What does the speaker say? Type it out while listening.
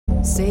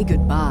Say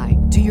goodbye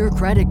to your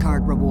credit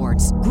card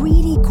rewards.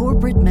 Greedy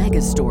corporate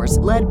mega stores,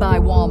 led by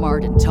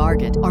Walmart and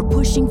Target, are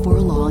pushing for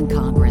a law in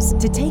Congress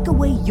to take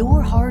away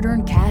your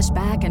hard-earned cash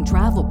back and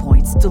travel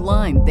points to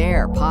line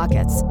their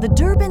pockets. The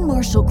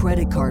Durbin-Marshall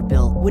credit card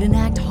bill would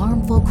enact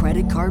harmful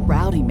credit card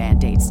routing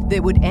mandates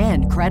that would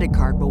end credit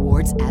card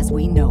rewards as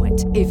we know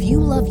it. If you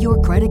love your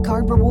credit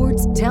card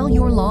rewards, tell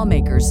your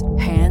lawmakers,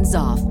 hands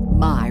off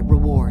my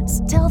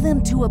rewards. Tell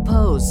them to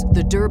oppose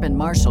the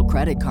Durbin-Marshall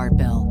credit card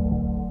bill.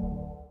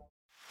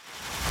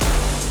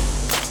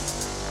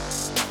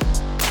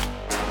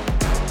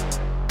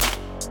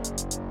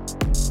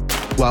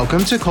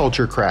 Welcome to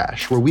Culture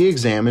Crash, where we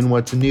examine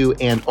what's new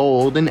and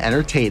old in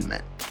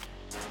entertainment.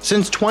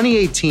 Since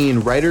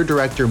 2018,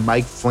 writer-director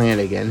Mike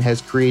Flanagan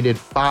has created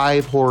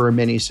 5 horror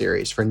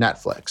miniseries for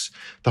Netflix: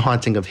 The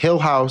Haunting of Hill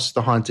House,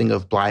 The Haunting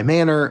of Bly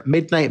Manor,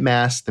 Midnight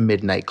Mass, The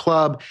Midnight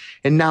Club,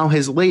 and now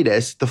his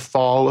latest, The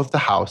Fall of the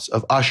House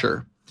of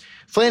Usher.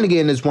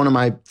 Flanagan is one of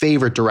my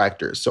favorite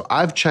directors, so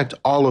I've checked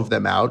all of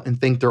them out and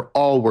think they're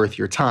all worth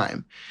your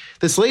time.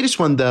 This latest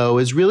one, though,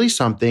 is really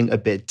something a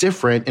bit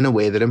different in a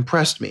way that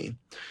impressed me.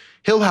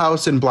 Hill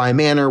House and Bly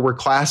Manor were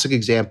classic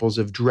examples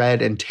of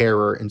dread and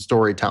terror in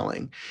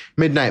storytelling.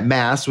 Midnight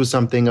Mass was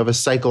something of a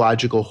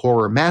psychological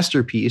horror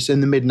masterpiece,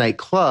 and The Midnight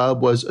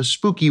Club was a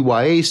spooky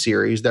YA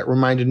series that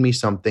reminded me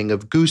something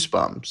of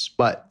Goosebumps.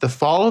 But The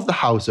Fall of the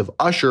House of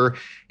Usher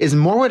is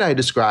more what I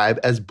describe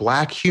as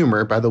black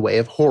humor by the way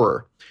of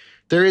horror.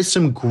 There is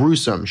some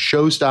gruesome,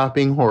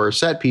 show-stopping horror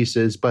set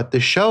pieces, but the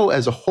show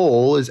as a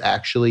whole is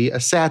actually a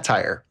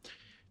satire.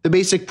 The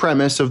basic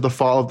premise of The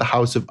Fall of the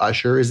House of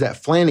Usher is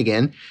that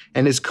Flanagan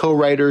and his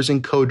co-writers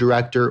and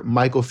co-director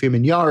Michael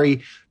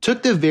Fiumignari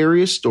took the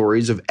various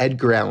stories of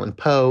Edgar Allan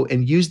Poe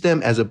and used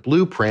them as a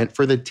blueprint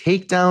for the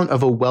takedown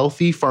of a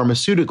wealthy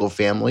pharmaceutical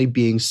family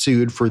being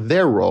sued for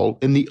their role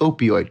in the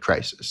opioid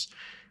crisis.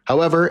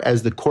 However,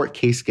 as the court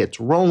case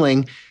gets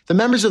rolling, the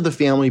members of the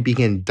family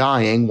begin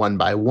dying one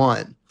by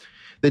one.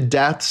 The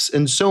deaths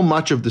and so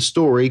much of the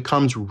story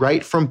comes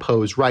right from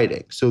Poe's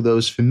writing, so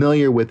those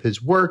familiar with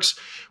his works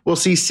will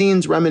see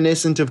scenes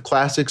reminiscent of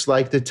classics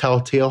like The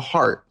Telltale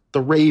Heart,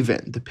 The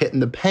Raven, The Pit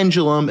and the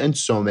Pendulum, and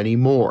so many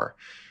more.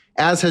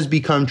 As has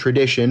become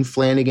tradition,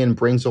 Flanagan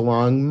brings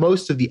along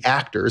most of the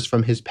actors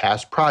from his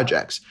past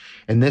projects,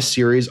 and this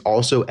series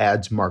also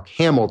adds Mark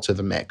Hamill to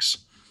the mix.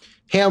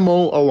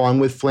 Hamill, along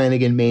with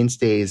Flanagan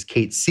mainstays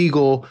Kate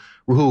Siegel,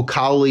 Rahul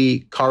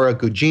Kohli, Cara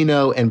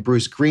Gugino, and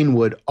Bruce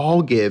Greenwood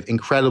all give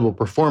incredible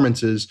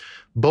performances,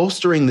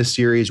 bolstering the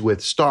series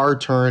with star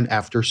turn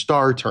after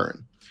star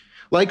turn.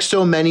 Like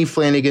so many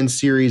Flanagan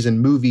series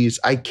and movies,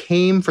 I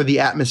came for the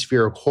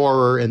atmospheric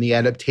horror and the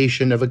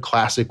adaptation of a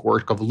classic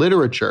work of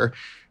literature,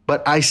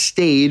 but I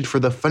stayed for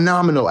the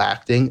phenomenal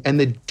acting and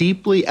the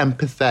deeply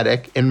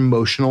empathetic and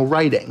emotional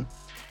writing.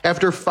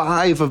 After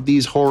 5 of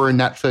these horror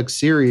Netflix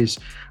series,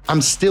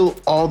 I'm still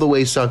all the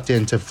way sucked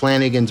into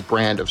Flanagan's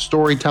brand of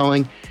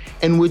storytelling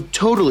and would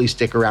totally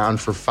stick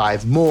around for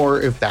 5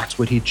 more if that's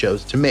what he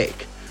chose to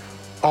make.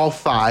 All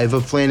 5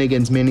 of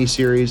Flanagan's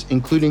miniseries,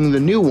 including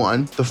the new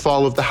one, The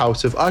Fall of the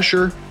House of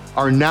Usher,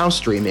 are now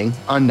streaming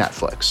on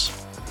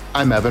Netflix.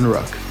 I'm Evan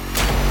Rook.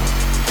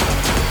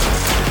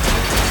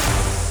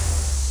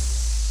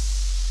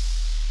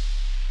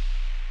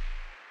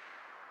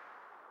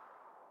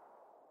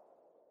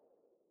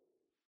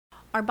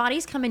 Our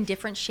bodies come in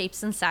different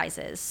shapes and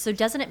sizes, so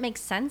doesn't it make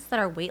sense that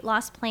our weight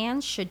loss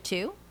plans should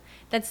too?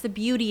 That's the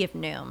beauty of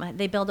Noom.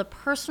 They build a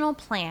personal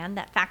plan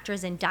that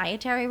factors in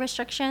dietary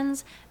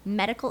restrictions,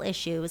 medical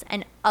issues,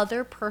 and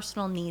other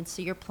personal needs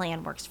so your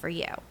plan works for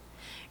you.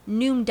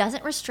 Noom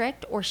doesn't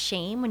restrict or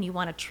shame when you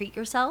want to treat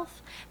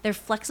yourself. Their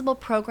flexible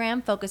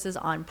program focuses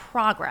on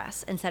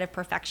progress instead of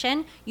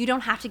perfection. You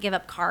don't have to give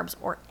up carbs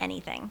or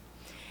anything.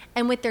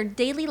 And with their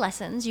daily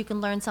lessons, you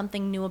can learn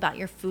something new about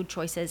your food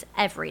choices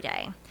every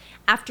day.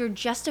 After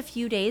just a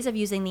few days of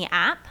using the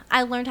app,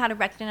 I learned how to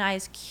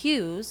recognize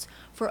cues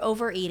for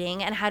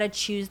overeating and how to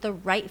choose the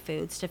right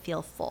foods to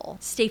feel full.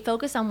 Stay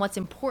focused on what's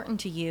important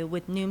to you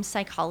with Noom's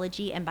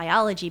psychology and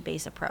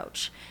biology-based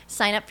approach.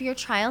 Sign up for your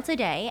trial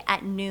today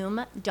at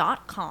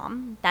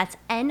Noom.com. That's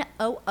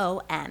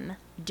Noom.com.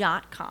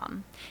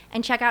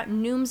 And check out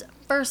Noom's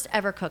first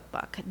ever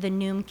cookbook, The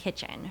Noom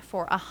Kitchen,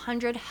 for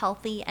 100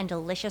 healthy and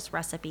delicious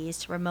recipes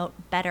to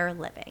promote better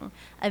living.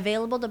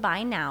 Available to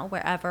buy now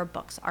wherever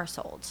books are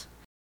sold.